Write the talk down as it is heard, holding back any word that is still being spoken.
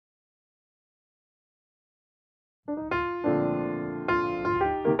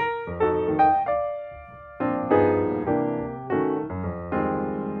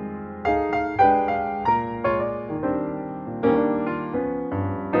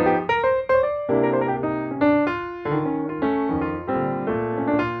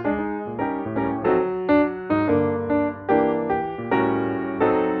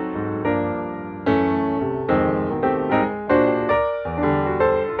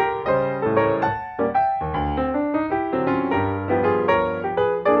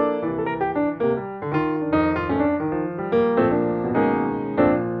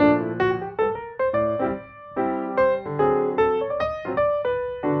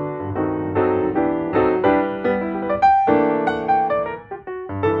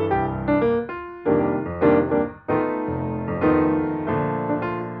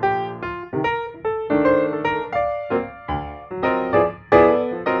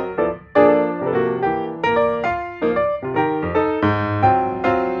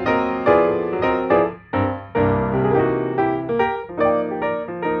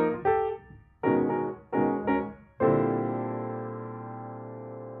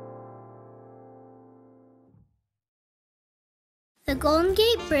The Golden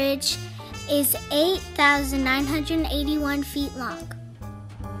Gate Bridge is 8,981 feet long.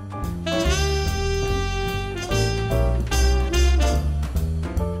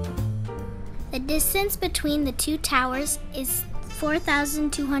 The distance between the two towers is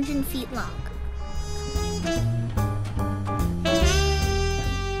 4,200 feet long.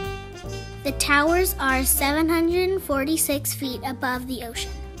 The towers are 746 feet above the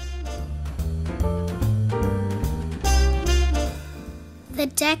ocean. The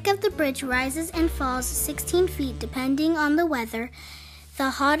deck of the bridge rises and falls 16 feet depending on the weather.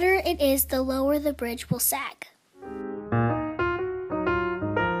 The hotter it is, the lower the bridge will sag.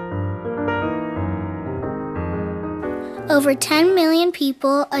 Over 10 million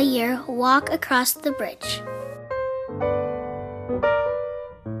people a year walk across the bridge.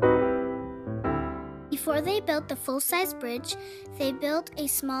 Before they built the full-size bridge, they built a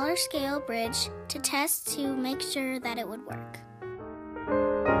smaller scale bridge to test to make sure that it would work.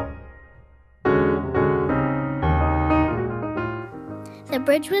 The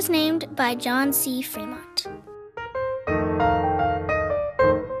bridge was named by John C. Fremont.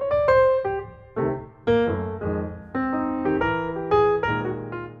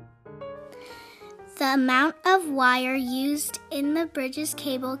 The amount of wire used in the bridge's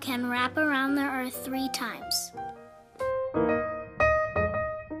cable can wrap around the Earth 3 times.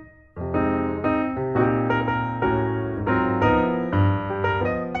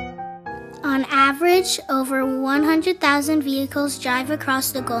 On average, over 100,000 vehicles drive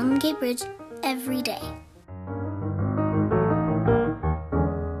across the Golden Gate Bridge every day.